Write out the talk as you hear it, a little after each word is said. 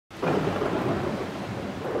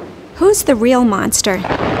Who's the real monster?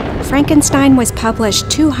 Frankenstein was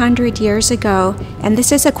published 200 years ago, and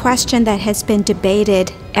this is a question that has been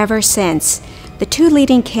debated ever since. The two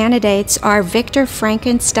leading candidates are Victor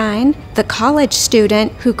Frankenstein, the college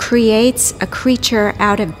student who creates a creature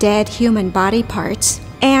out of dead human body parts,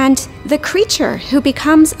 and the creature who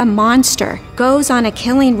becomes a monster, goes on a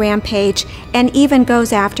killing rampage, and even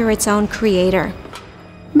goes after its own creator.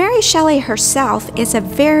 Mary Shelley herself is a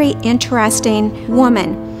very interesting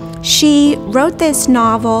woman. She wrote this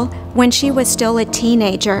novel when she was still a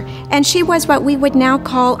teenager, and she was what we would now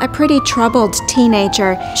call a pretty troubled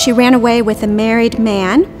teenager. She ran away with a married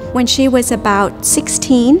man when she was about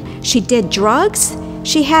 16. She did drugs.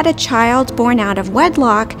 She had a child born out of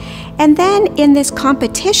wedlock, and then in this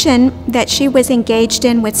competition that she was engaged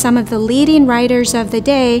in with some of the leading writers of the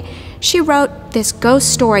day, she wrote this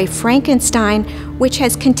ghost story, Frankenstein, which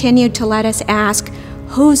has continued to let us ask,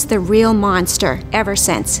 who's the real monster ever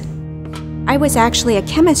since? I was actually a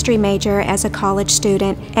chemistry major as a college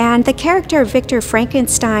student, and the character of Victor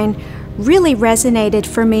Frankenstein really resonated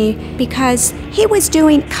for me because he was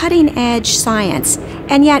doing cutting-edge science,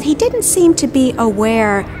 and yet he didn't seem to be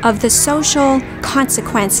aware of the social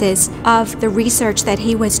consequences of the research that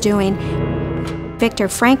he was doing. Victor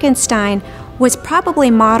Frankenstein was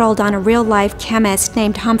probably modeled on a real-life chemist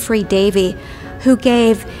named Humphrey Davy, who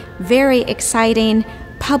gave very exciting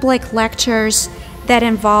public lectures that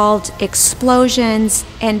involved explosions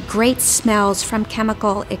and great smells from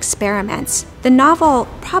chemical experiments. The novel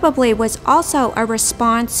probably was also a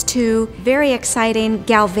response to very exciting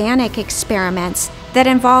galvanic experiments that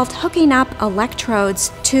involved hooking up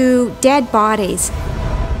electrodes to dead bodies.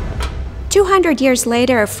 200 years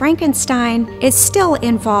later, Frankenstein is still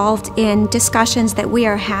involved in discussions that we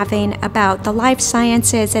are having about the life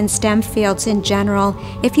sciences and STEM fields in general.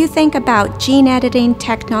 If you think about gene editing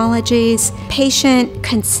technologies, patient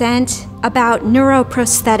consent, about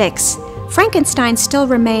neuroprosthetics, Frankenstein still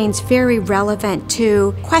remains very relevant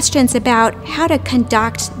to questions about how to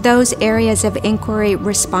conduct those areas of inquiry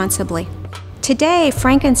responsibly. Today,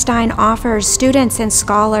 Frankenstein offers students and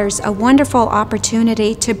scholars a wonderful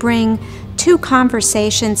opportunity to bring two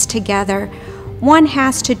conversations together. One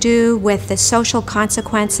has to do with the social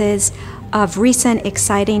consequences of recent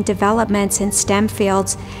exciting developments in STEM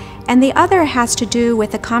fields, and the other has to do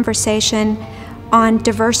with a conversation on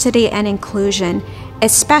diversity and inclusion,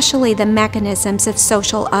 especially the mechanisms of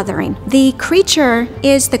social othering. The creature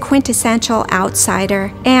is the quintessential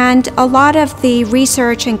outsider, and a lot of the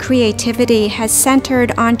research and creativity has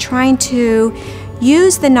centered on trying to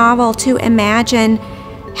use the novel to imagine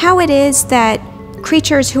how it is that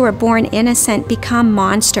creatures who are born innocent become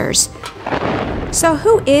monsters. So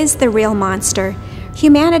who is the real monster?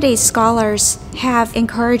 Humanities scholars have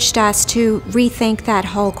encouraged us to rethink that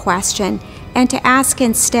whole question and to ask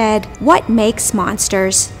instead, what makes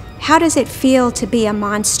monsters? How does it feel to be a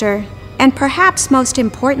monster? And perhaps most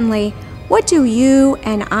importantly, what do you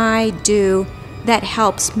and I do that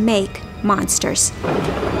helps make monsters?